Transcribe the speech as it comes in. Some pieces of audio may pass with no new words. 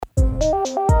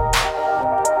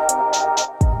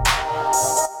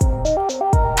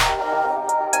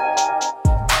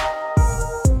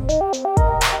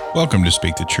Welcome to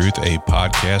Speak the Truth, a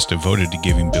podcast devoted to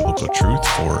giving biblical truth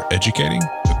for educating,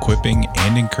 equipping,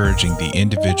 and encouraging the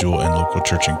individual and local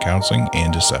church in counseling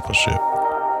and discipleship.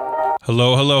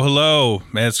 Hello.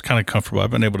 Man, it's kind of comfortable.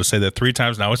 I've been able to say that 3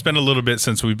 times now. It's been a little bit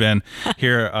since we've been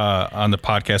here on the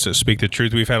podcast at Speak the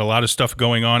Truth. We've had a lot of stuff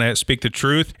going on at Speak the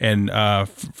Truth. And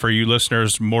for you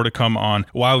listeners, more to come on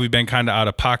while we've been kind of out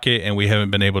of pocket and we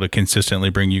haven't been able to consistently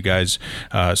bring you guys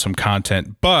some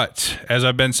content. But as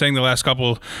I've been saying the last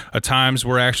couple of times,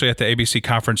 we're actually at the ABC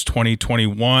Conference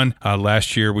 2021.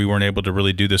 Last year, we weren't able to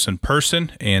really do this in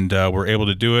person, and we're able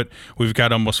to do it. We've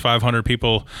got almost 500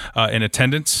 people in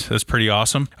attendance. That's pretty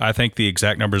awesome. I think the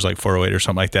exact number is like 408 or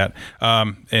something like that.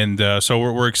 So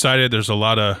we're excited. There's a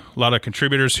lot of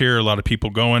contributors here, a lot of people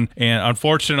going. And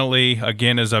unfortunately,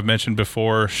 again, as I've mentioned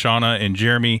before, Shauna and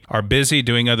Jeremy are busy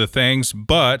doing other things,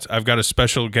 but I've got a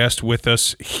special guest with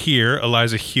us here,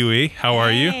 Eliza Huey. How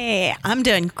are you? Hey, I'm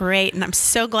doing great, and I'm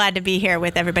so glad to be here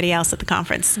with everybody else at the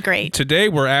conference. Great. Today,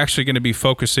 we're actually going to be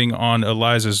focusing on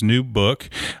Eliza's new book.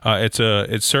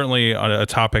 It's certainly a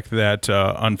topic that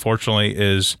unfortunately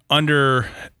is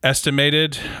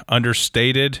underestimated,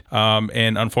 understated,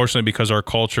 and unfortunately, because our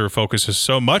culture focuses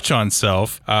so much on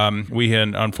self, we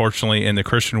unfortunately in the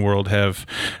Christian world have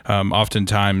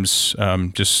oftentimes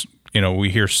we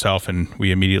hear self and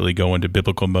we immediately go into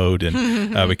biblical mode,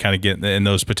 and we kind of get in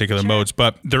those particular modes.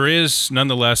 But there is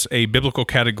nonetheless a biblical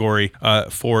category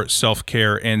for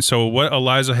self-care. And so what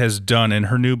Eliza has done in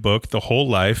her new book, The Whole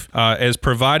Life, is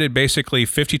provided basically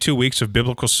 52 weeks of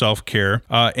biblical self-care.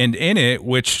 And in it,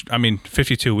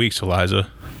 52 weeks, Eliza.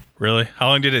 Really? How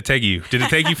long did it take you? Did it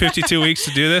take you 52 weeks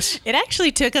to do this? It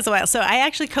actually took us a while. So I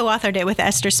actually co-authored it with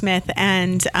Esther Smith,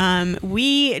 and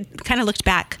we kind of looked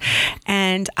back.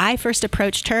 And I first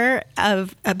approached her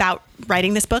about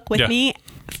writing this book with me.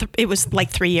 It was like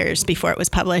 3 years before it was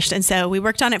published. And so we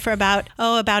worked on it for about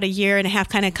a year and a half,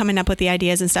 kind of coming up with the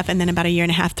ideas and stuff. And then about a year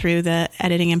and a half through the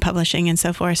editing and publishing and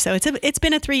so forth. So it's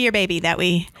been a 3-year baby that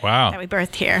we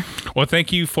birthed here. Well,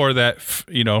 thank you for that,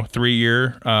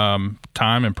 3-year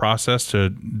time and process to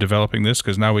developing this,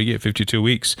 because now we get 52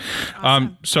 weeks.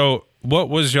 Awesome. So what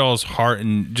was y'all's heart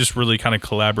in just really kind of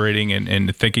collaborating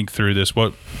and thinking through this?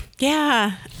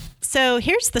 Yeah. So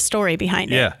here's the story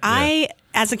behind it. I,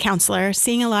 as a counselor,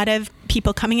 seeing a lot of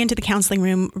people coming into the counseling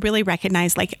room, really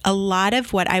recognized like a lot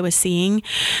of what I was seeing.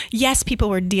 Yes, people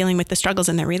were dealing with the struggles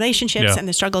in their relationships and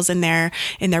the struggles in their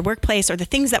workplace, or the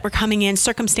things that were coming in,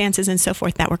 circumstances and so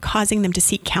forth that were causing them to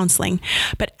seek counseling.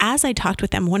 But as I talked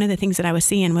with them, one of the things that I was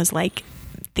seeing was like,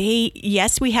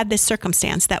 we had this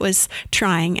circumstance that was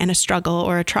trying and a struggle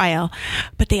or a trial,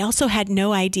 but they also had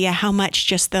no idea how much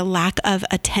just the lack of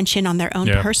attention on their own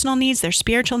personal needs, their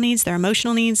spiritual needs, their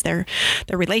emotional needs, their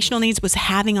relational needs was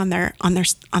having on their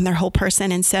whole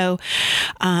person. And so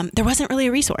there wasn't really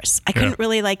a resource. I couldn't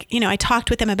really I talked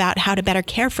with them about how to better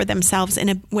care for themselves in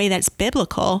a way that's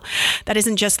biblical, that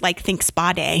isn't just like think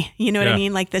spa day. You know what I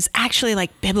mean? Like this actually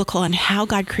like biblical and how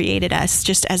God created us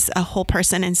just as a whole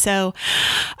person. And so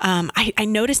I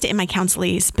noticed it in my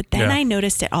counselees, but then I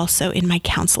noticed it also in my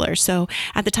counselors. So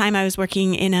at the time I was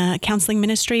working in a counseling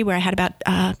ministry where I had about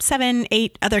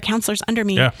 7-8 other counselors under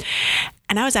me. Yeah.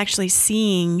 And I was actually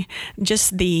seeing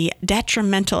just the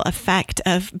detrimental effect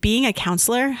of being a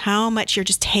counselor, how much you're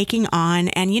just taking on.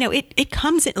 And, it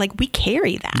comes in, like we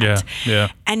carry that.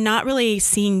 And not really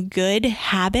seeing good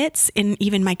habits in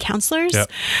even my counselors, that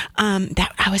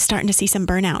I was starting to see some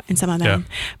burnout in some of them.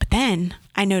 But then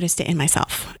I noticed it in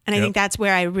myself. And I think that's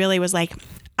where I really was like,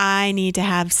 I need to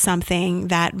have something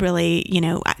that really,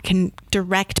 I can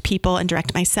direct people and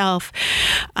direct myself.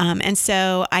 And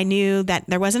so I knew that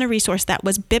there wasn't a resource that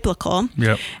was biblical.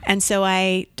 And so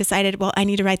I decided, well, I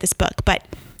need to write this book. But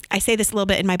I say this a little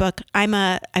bit in my book. I'm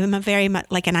a very much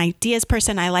like an ideas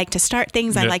person. I like to start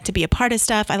things. I like to be a part of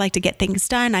stuff. I like to get things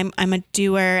done. I'm a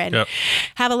doer and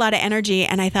have a lot of energy.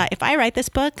 And I thought, if I write this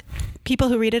book, people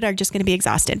who read it are just going to be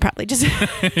exhausted, probably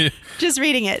just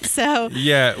reading it. So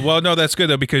well, no, that's good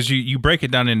though, because you break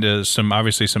it down into some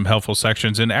helpful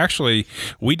sections. And actually,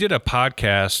 we did a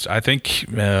podcast. I think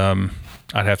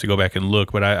I'd have to go back and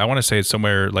look, but I want to say it's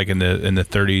somewhere like in the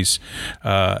 30s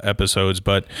episodes.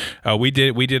 But we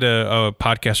did a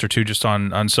podcast or two just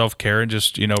on self-care and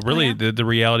just really the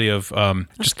reality of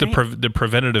just the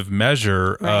preventative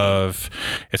measure of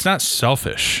it's not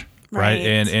selfish. right?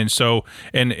 And so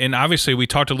obviously we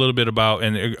talked a little bit about,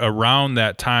 and around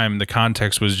that time the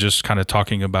context was just kind of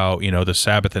talking about the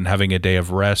Sabbath and having a day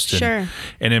of rest,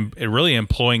 and really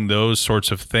employing those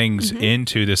sorts of things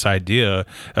into this idea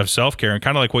of self-care, and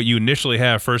kind of like what you initially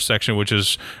have first section, which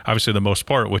is obviously the most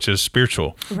part, which is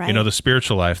spiritual, the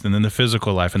spiritual life, and then the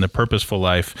physical life and the purposeful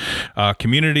life,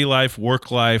 community life,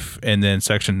 work life, and then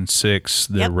section 6,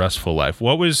 the restful life.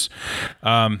 What was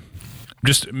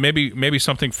just maybe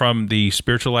something from the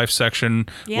spiritual life section?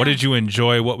 What did you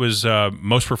enjoy? What was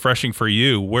most refreshing for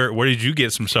you? Where did you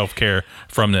get some self-care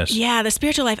from this? Yeah, the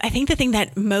spiritual life. I think the thing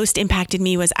that most impacted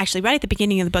me was actually right at the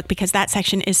beginning of the book, because that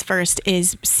section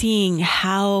is seeing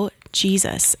how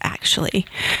Jesus actually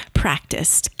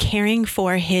practiced caring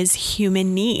for his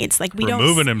human needs. Like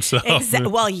removing himself.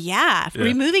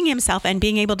 Removing himself and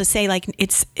being able to say, like,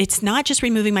 it's not just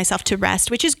removing myself to rest,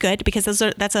 which is good, because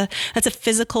that's a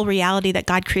physical reality that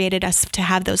God created us to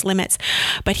have those limits.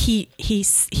 But he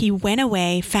went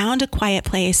away, found a quiet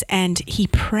place, and he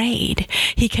prayed.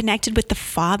 He connected with the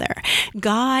Father,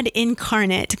 God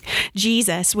incarnate,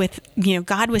 Jesus with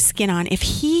God with skin on. If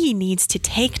he needs to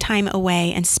take time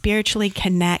away and spiritually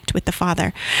connect with the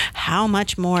Father, how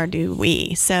much more do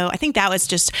we? So I think that was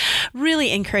just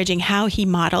really encouraging how he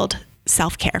modeled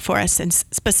self-care for us, and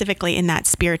specifically in that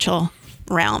spiritual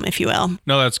realm, if you will.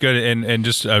 No, that's good. And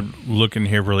just looking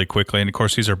here really quickly, and of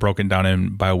course these are broken down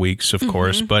by weeks, of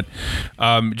course, but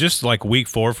just like week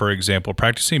 4, for example,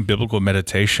 practicing biblical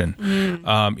meditation.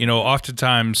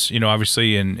 Oftentimes,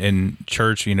 obviously in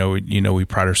church, we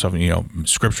pride ourselves in,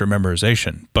 scripture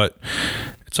memorization, but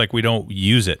it's like we don't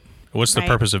use it. What's the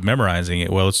purpose of memorizing it?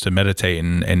 Well, it's to meditate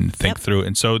and think through it.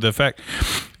 And so the fact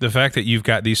that you've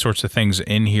got these sorts of things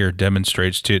in here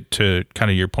demonstrates to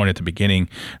kind of your point at the beginning.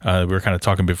 We were kind of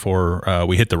talking before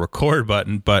we hit the record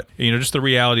button, but just the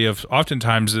reality of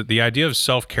oftentimes the idea of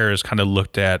self-care is kind of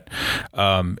looked at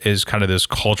is kind of this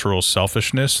cultural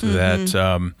selfishness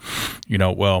that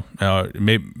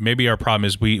maybe our problem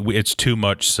is we it's too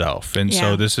much self, and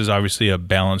so this is obviously a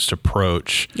balanced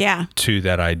approach to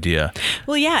that idea.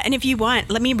 Well, yeah, and if you want,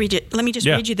 let me read it. Let me just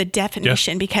read you the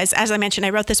definition, because as I mentioned,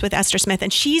 I wrote this with Esther Smith,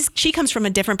 and she comes from a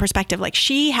different perspective. Like,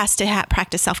 she has to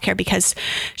practice self-care because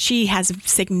she has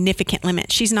significant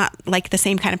limits. She's not like the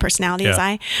same kind of personality as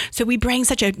I. So we bring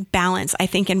such a balance, I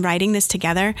think, in writing this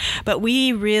together, but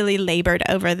we really labored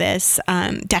over this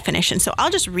definition. So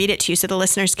I'll just read it to you so the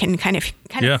listeners can kind of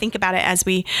think about it as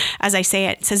I say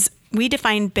it. It says, we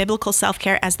define biblical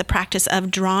self-care as the practice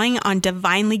of drawing on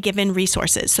divinely given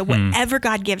resources. So whatever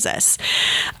God gives us,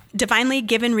 divinely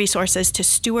given resources to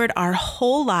steward our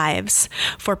whole lives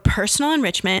for personal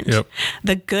enrichment,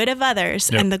 the good of others,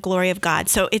 and the glory of God.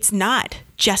 So it's not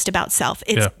just about self.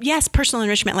 It's yes, personal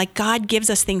enrichment. Like, God gives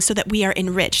us things so that we are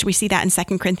enriched. We see that in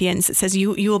 2 Corinthians. It says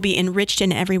you will be enriched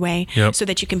in every way so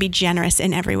that you can be generous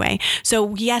in every way.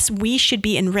 So yes, we should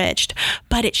be enriched,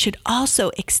 but it should also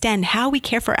extend how we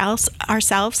care for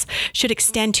ourselves should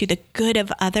extend to the good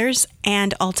of others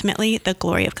and ultimately the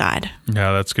glory of God.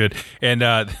 Yeah, that's good. And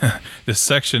this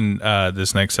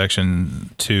next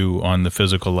section 2 on the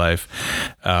physical life,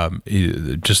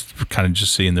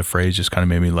 just seeing the phrase just kind of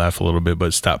made me laugh a little bit,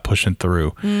 but stop pushing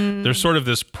through. There's sort of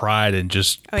this pride in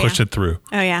just pushing through.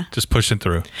 Oh yeah. Just pushing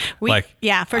through.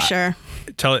 For sure.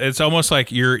 It's almost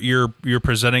like you're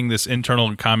presenting this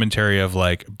internal commentary of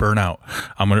like burnout.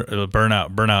 I'm going to burn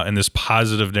out in this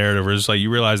positive narrative where it's like you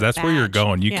realize that's where you're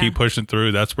going. You keep pushing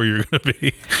through. That's where you're going to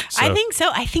be. So. I think so.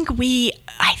 I think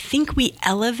we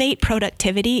elevate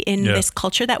productivity in this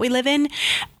culture that we live in,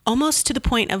 almost to the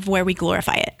point of where we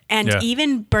glorify it. And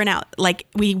even burnout, like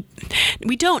we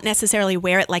don't necessarily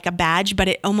wear it like a badge, but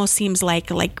it almost seems like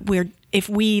if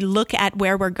we look at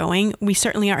where we're going, we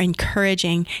certainly are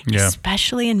encouraging,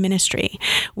 especially in ministry.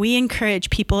 We encourage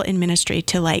people in ministry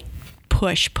to like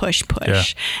push.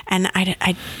 And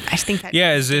I think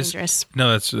that's dangerous.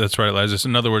 No, that's right, Liza.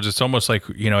 In other words, it's almost like,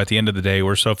 at the end of the day,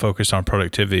 we're so focused on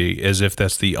productivity as if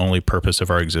that's the only purpose of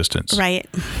our existence. Right.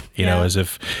 As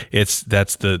if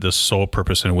that's the sole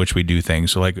purpose in which we do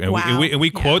things. So like, we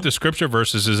quote the scripture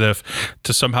verses as if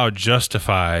to somehow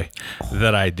justify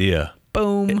that idea.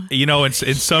 Boom. In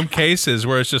some cases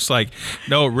where it's just like,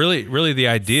 no, really the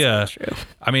idea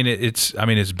I mean,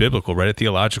 it's biblical, right?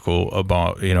 Theological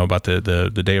about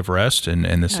the day of rest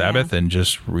and the Sabbath, and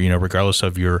just regardless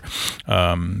of your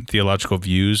theological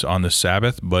views on the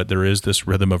Sabbath, but there is this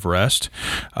rhythm of rest,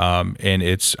 and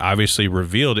it's obviously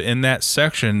revealed in that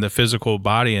section, the physical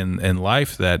body and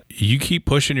life, that you keep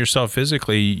pushing yourself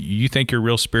physically. You think you're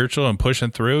real spiritual and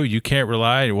pushing through. You can't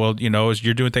rely. Well, as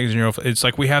you're doing things in your own. It's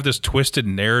like we have this twisted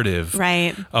narrative,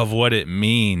 right, of what it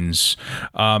means.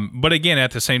 But again,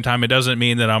 at the same time, it doesn't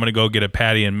mean that I'm going to go get a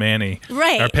Patty and Manny,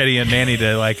 right, or Petty and Manny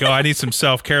to I need some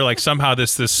self-care. Like somehow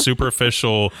this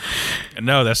superficial.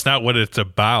 No, that's not what it's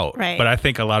about. Right. But I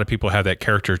think a lot of people have that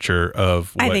caricature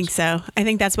of. I think so. I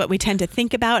think that's what we tend to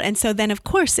think about, and so then of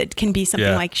course it can be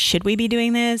something like, should we be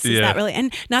doing this? Is that really?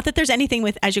 And not that there's anything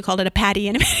with, as you called it, a Patty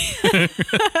and a Manny.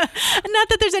 Not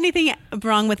that there's anything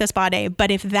wrong with a spa day,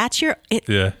 but if that's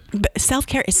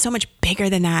self-care is so much bigger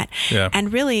than that. Yeah.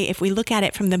 And really, if we look at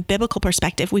it from the biblical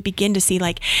perspective, we begin to see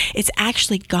it's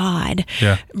actually God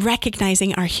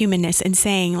recognizing our humanness and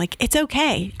saying it's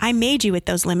okay. I made you with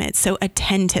those limits, so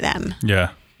attend to them.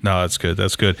 Yeah. No, that's good.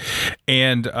 That's good.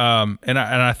 And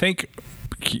I think,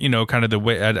 kind of the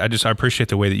way I appreciate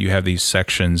the way that you have these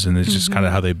sections, and it's just kind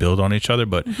of how they build on each other.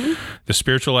 But the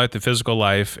spiritual life, the physical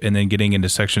life, and then getting into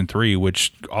section 3,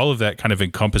 which all of that kind of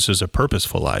encompasses a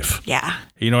purposeful life. Yeah.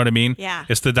 You know what I mean? Yeah.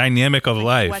 It's the dynamic of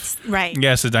life. Right.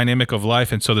 Yeah, it's the dynamic of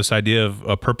life. And so this idea of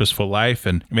a purposeful life,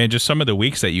 and just some of the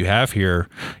weeks that you have here,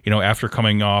 after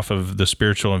coming off of the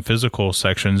spiritual and physical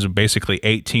sections, basically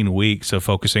 18 weeks of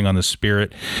focusing on the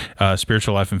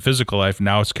spiritual life and physical life.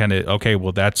 Now it's kind of, okay,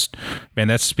 well, that's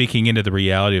speaking into the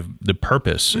reality of the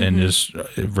purpose and this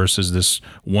versus this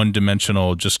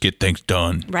one-dimensional, just get things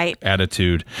done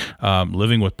attitude,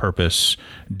 living with purpose,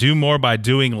 do more by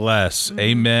doing less.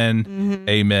 Amen.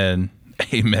 Amen.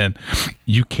 Amen.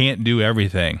 You can't do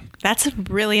everything. That's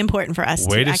really important for us.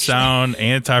 Way to sound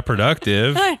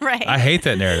anti-productive. Right. I hate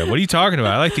that narrative. What are you talking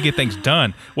about? I like to get things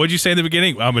done. What did you say in the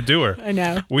beginning? I'm a doer. I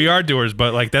know. We are doers,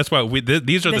 but that's why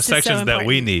these are the sections that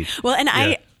we need. Well, and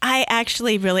I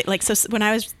actually really so when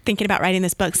I was thinking about writing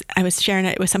this book, I was sharing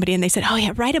it with somebody and they said, oh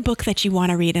yeah, write a book that you want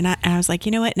to read. And I was like,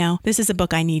 you know what? No, this is a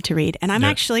book I need to read. And I'm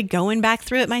actually going back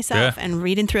through it myself and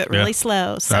reading through it really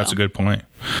slow. So. That's a good point.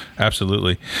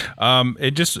 Absolutely.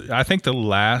 I think the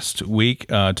last week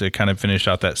to kind of finish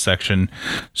out that section,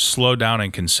 slow down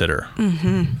and consider.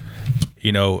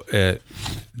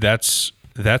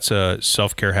 That's a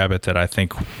self-care habit that I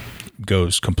think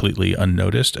goes completely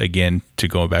unnoticed. Again, to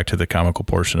go back to the comical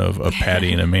portion of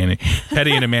Patty and a Manny.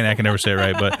 Patty and a Manny, I can never say it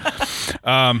right, but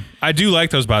I do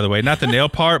like those, by the way. Not the nail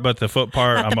part, but the foot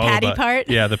part. Not the patty part?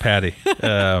 Yeah, the patty.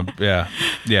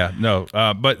 No.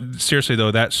 But seriously, though,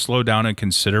 that slow down and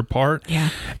consider part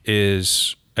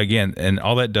is... Again, and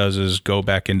all that does is go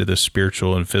back into the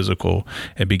spiritual and physical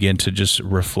and begin to just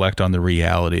reflect on the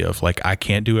reality of I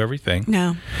can't do everything.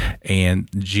 No. And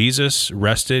Jesus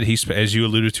rested. He, as you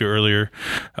alluded to earlier,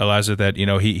 Eliza, that,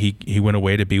 he went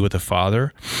away to be with the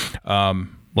Father.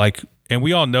 And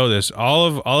we all know this. All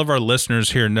of our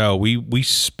listeners here know we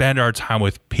spend our time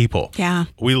with people. Yeah.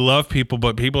 We love people,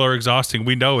 but people are exhausting.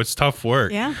 We know it's tough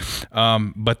work. Yeah.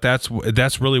 But that's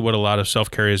really what a lot of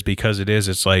self-care is, because it is.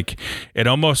 It's it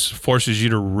almost forces you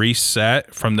to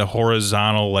reset from the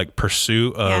horizontal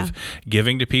pursuit of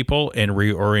giving to people and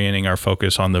reorienting our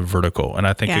focus on the vertical. And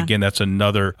I think again that's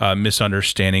another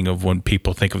misunderstanding of when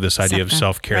people think of this idea of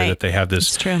self-care, that they have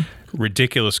this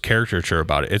ridiculous caricature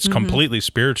about it. It's completely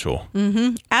spiritual.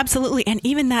 Absolutely. And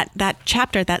even that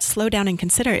chapter, that slow down and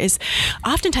consider, is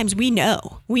oftentimes we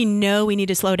know we need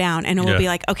to slow down, and we'll be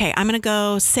like, okay, I'm going to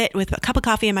go sit with a cup of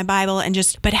coffee and my Bible and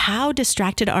but how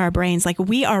distracted are our brains?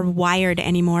 We are wired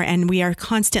anymore, and we are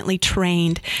constantly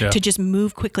trained to just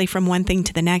move quickly from one thing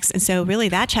to the next. And so really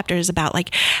that chapter is about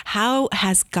how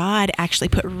has God actually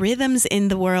put rhythms in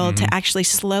the world to actually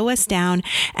slow us down,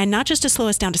 and not just to slow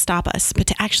us down to stop us, but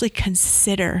to actually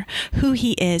consider who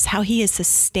he is, how he is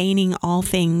sustaining all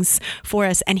things for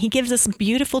us. And he gives us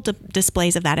beautiful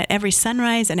displays of that at every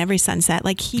sunrise and every sunset.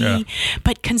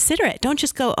 But consider it. Don't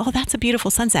just go, oh, that's a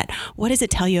beautiful sunset. What does it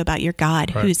tell you about your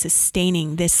God who's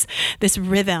sustaining this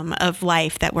rhythm of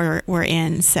life that we're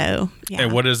in? So,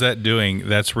 And what is that doing?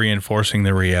 That's reinforcing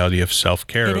the reality of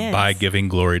self-care by giving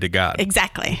glory to God.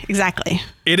 Exactly.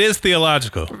 It is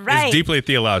theological. Right. It's deeply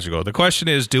theological. The question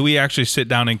is, do we actually sit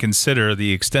down and consider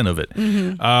the extent of it?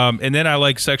 And then I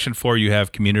like section 4, you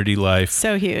have community life.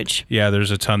 So huge. Yeah,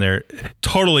 there's a ton there.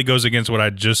 Totally goes against what I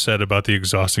just said about the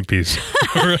exhausting piece.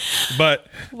 But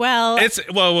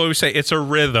what we say, it's a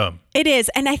rhythm. It is.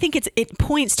 And I think it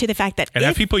points to the fact that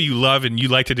have people you love and you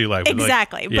like to do life with.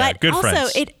 Exactly. Like, but also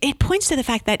friends. it points to the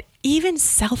fact that even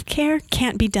self-care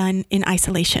can't be done in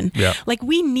isolation. Yeah. Like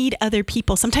we need other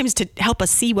people sometimes to help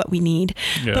us see what we need,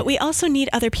 but we also need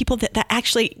other people that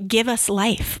actually give us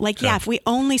life. Like, if we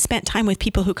only spent time with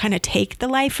people who kind of take the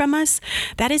life from us,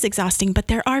 that is exhausting. But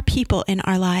there are people in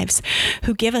our lives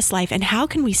who give us life. And how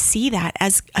can we see that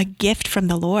as a gift from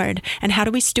the Lord? And how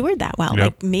do we steward that well? Yep.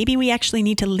 Like maybe we actually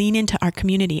need to lean into our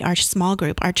community, our small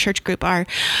group, our church group, our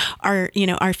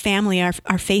family,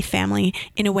 our faith family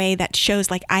in a way that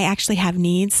shows like I actually have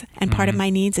needs, and part of my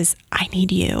needs is I need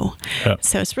you. Yep.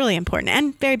 So it's really important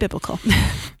and very biblical.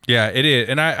 Yeah, it is.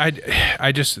 And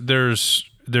I just there's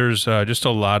just a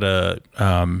lot of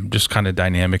just kind of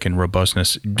dynamic and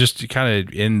robustness just kind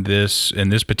of in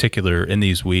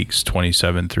these weeks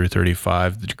 27 through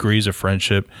 35, the degrees of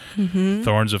friendship,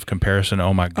 thorns of comparison.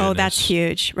 Oh my goodness. Oh, that's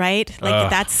huge, right? Like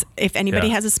that's, if anybody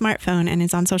has a smartphone and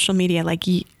is on social media, like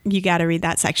you got to read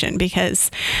that section,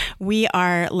 because we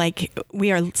are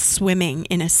swimming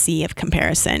in a sea of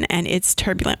comparison, and it's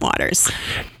turbulent waters.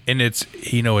 And it's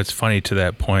funny to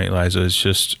that point, Liza, it's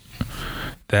just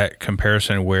that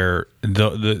comparison where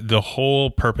the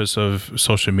whole purpose of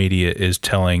social media is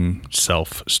telling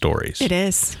self stories. It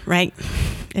is, right?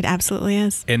 It absolutely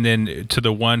is. And then to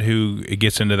the one who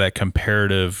gets into that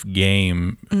comparative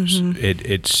game,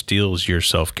 it steals your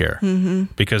self-care,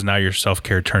 because now your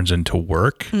self-care turns into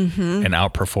work and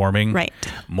outperforming, right?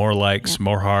 More likes,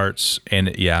 more hearts.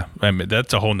 And I mean,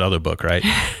 that's a whole nother book, right?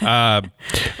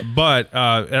 But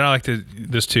and I like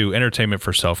this too, entertainment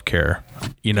for self-care,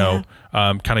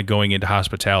 kind of going into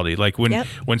hospitality. Like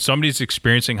when somebody's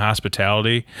experiencing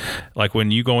hospitality, like when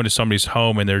you go into somebody's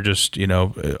home and they're just,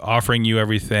 offering you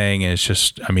everything, and it's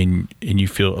just, I mean, and you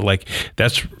feel like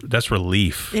that's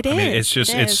relief. It is. I mean, it's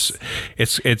just,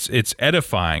 it's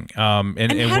edifying.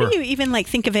 And how do you even like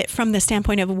think of it from the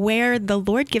standpoint of where the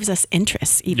Lord gives us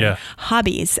interests, even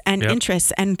hobbies and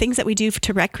interests and things that we do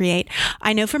to recreate?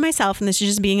 I know for myself, and this is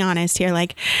just being honest here,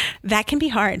 like that can be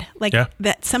hard. Like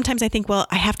that sometimes I think, well,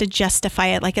 I have to justify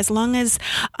it. Like as long as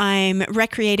I'm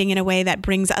recreating in a way that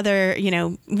brings other,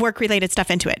 work related stuff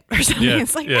into it or something.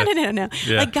 It's like, no.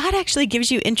 Yeah. Like God actually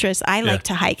gives you interest. I like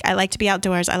to hike. I like to be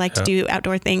outdoors. I like to do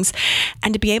outdoor things.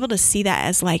 And to be able to see that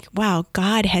as like, wow,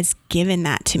 God has given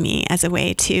that to me as a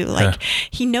way to like,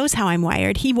 he knows how I'm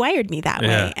wired. He wired me that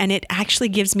way. And it actually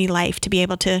gives me life to be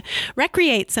able to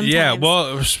recreate sometimes. Yeah.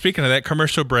 Well, speaking of that,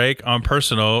 commercial break on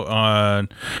personal, on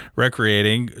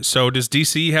recreating. So does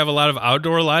DC have a lot of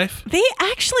outdoor life? They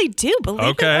actually do,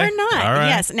 believe it or not. All right.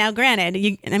 Yes. Now, granted,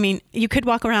 you could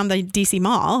walk around the DC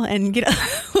Mall and get a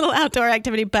little outdoor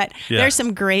activity, but there's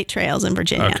some great trails in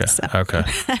Virginia. Okay.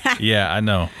 Yeah, I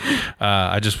know.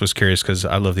 I just was curious because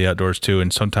I love the outdoors too.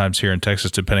 And sometimes here in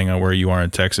Texas, depending on where you are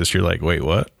in Texas, you're like, wait,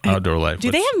 what? Outdoor life.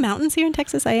 Do they have mountains here in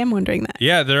Texas? I am wondering that.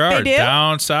 Yeah, there are. They do?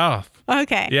 Down south.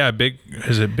 Okay. Yeah,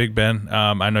 is it Big Ben?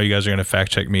 I know you guys are going to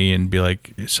fact check me and be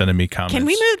like sending me comments. Can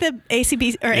we move the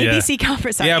ABC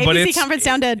conference? Sorry, ABC conference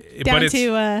down to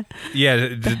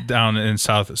down in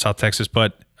South Texas,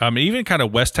 but even kind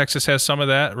of West Texas has some of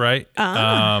that, right?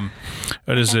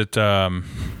 What is it?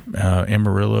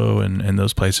 Amarillo and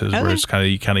those places where it's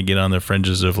you kind of get on the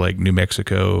fringes of like New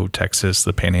Mexico, Texas,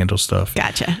 the Panhandle stuff.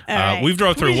 Gotcha. All right. We've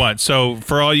drove through once, so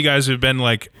for all you guys who've been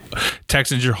like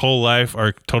Texans your whole life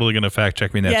are totally going to fact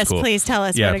check me. That's cool. Yes, please tell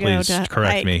us. Yeah, where to please go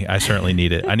correct me. I certainly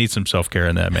need it. I need some self-care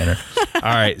in that manner. All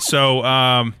right, so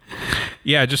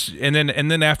just and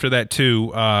then after that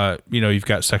too, you've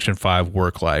got section 5,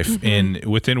 work life, and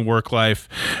within work life,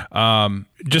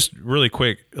 just really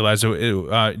quick, Eliza,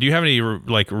 do you have any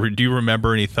do you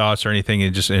remember any thoughts or anything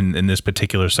in this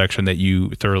particular section that you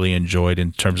thoroughly enjoyed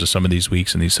in terms of some of these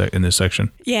weeks in this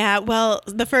section? Yeah, well,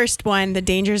 the first one, the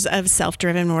dangers of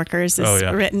self-driven workers, is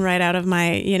written right out of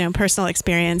my personal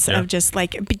experience of just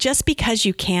because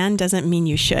you can doesn't mean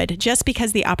you should. Just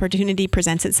because the opportunity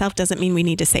presents itself doesn't mean we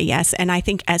need to say yes. And I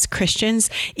think as Christians,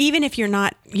 even if you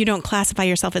don't classify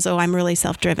yourself as, I'm really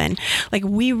self-driven, like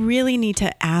we really need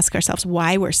to ask ourselves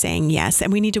why we're saying yes,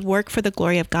 and we need to work for the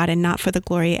glory of God and not for the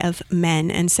glory of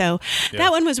men. And so that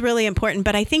one was really important.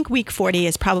 But I think week 40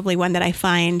 is probably one that I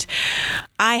find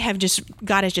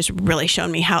God has just really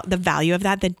shown me how the value of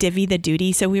that, the divvy, the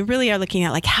duty. So we really are looking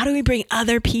at how do we bring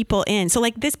other people in? So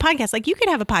like this podcast, you could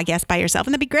have a podcast by yourself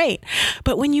and that'd be great.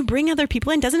 But when you bring other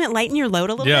people in, doesn't it lighten your load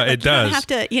a little bit? Yeah, it does. You don't have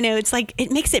to, it's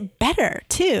it makes it better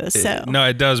too. So no,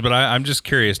 it does. But I'm just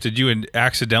curious, did you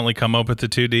accidentally come up with the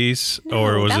 2 Ds,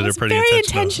 or was it a pretty very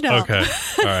intentional? Okay.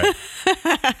 All right.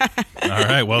 All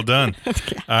right. Well done.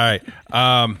 Okay. All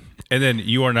right. And then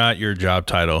you are not your job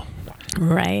title.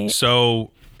 Right.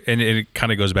 So and it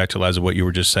kind of goes back to, Liza, what you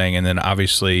were just saying. And then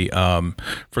obviously,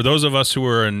 for those of us who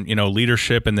are in,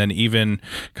 leadership, and then even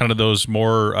kind of those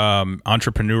more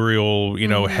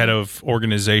entrepreneurial, head of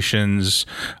organizations,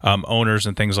 owners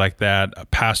and things like that,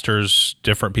 pastors,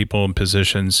 different people in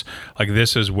positions, like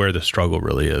this is where the struggle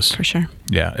really is. For sure.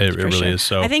 Yeah, it really is.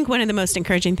 So I think one of the most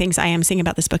encouraging things I am seeing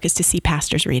about this book is to see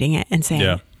pastors reading it and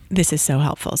saying, this is so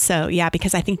helpful. So yeah,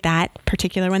 because I think that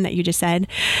particular one that you just said,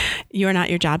 you're not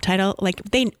your job title, like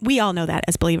we all know that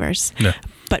as believers,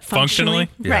 but functionally?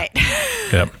 Right.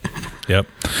 Yep.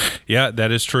 Yeah,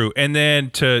 that is true. And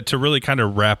then to really kind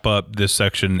of wrap up this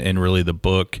section in really the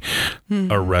book,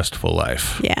 a restful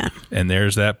life. Yeah. And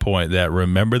there's that point, that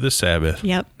remember the Sabbath.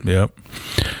 Yep.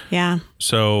 Yeah.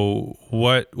 So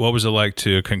what was it like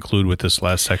to conclude with this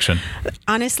last section?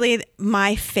 Honestly,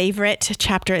 my favorite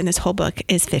chapter in this whole book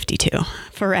is 52,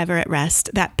 Forever at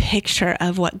Rest. That picture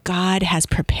of what God has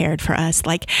prepared for us.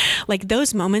 Like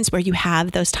those moments where you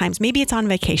have those times, maybe it's on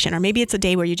vacation or maybe it's a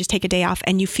day where you just take a day off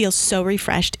and you feel so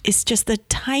refreshed. It's just the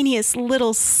tiniest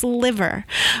little sliver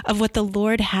of what the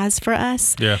Lord has for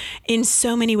us in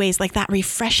so many ways. Like that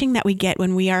refreshing that we get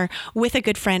when we are with a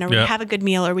good friend or we have a good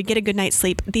meal or we get a good night's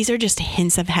sleep. These are just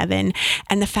hints of heaven.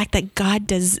 And the fact that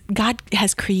God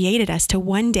has created us to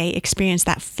one day experience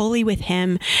that fully with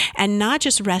Him, and not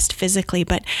just rest physically,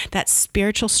 but that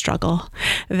spiritual struggle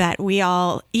that we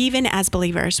all, even as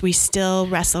believers, we still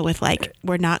wrestle with, like,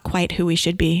 we're not quite who we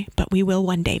should be, but we will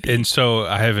one day be. And so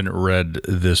I haven't read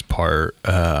this part,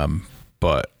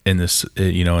 but in this,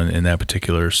 in that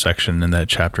particular section, in that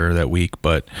chapter, that week,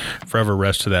 but forever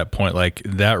rest to that point, like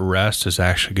that rest is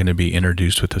actually going to be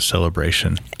introduced with a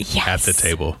celebration at the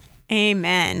table.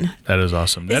 Amen. That is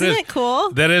awesome. Isn't it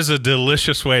cool? That is a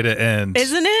delicious way to end.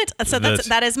 Isn't it? So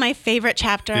that is my favorite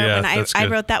chapter. When I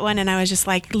wrote that one, and I was just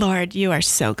like, Lord, you are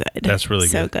so good. That's really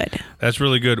so good. That's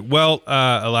really good. Well,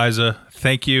 Eliza,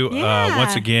 thank you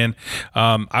once again.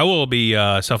 I will be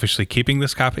selfishly keeping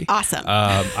this copy. Awesome.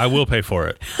 I will pay for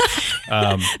it.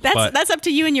 That's up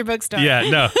to you and your bookstore.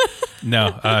 Yeah,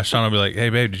 no. Sean will be like, "Hey,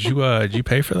 babe, did you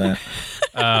pay for that?"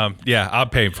 I'll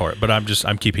pay for it, but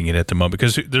I'm keeping it at the moment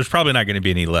because there's probably not going to be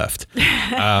any left.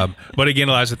 But again,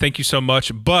 Eliza, thank you so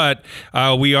much. But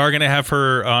we are going to have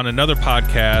her on another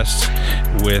podcast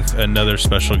with another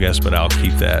special guest, but I'll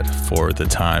keep that for the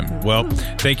time. Well,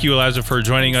 thank you, Eliza, for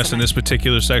joining us in this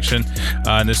particular section,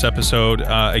 in this episode.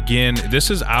 Again, this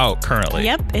is out currently.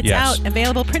 Yep, it's out,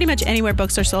 available pretty much anywhere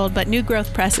books are sold, but New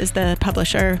Growth Press is the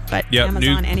publisher, but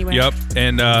Amazon anywhere. Yep,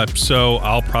 and so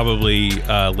I'll probably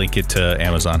link it to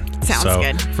Amazon. Sounds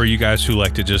good. For you guys who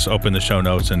like to just open the show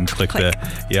notes and click.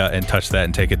 And touch that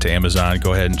and take it to Amazon,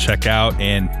 go ahead and check out,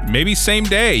 and maybe same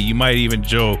day you might even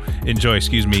enjoy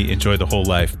the whole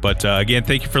life. But again,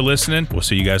 thank you for listening. We'll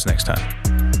see you guys next time.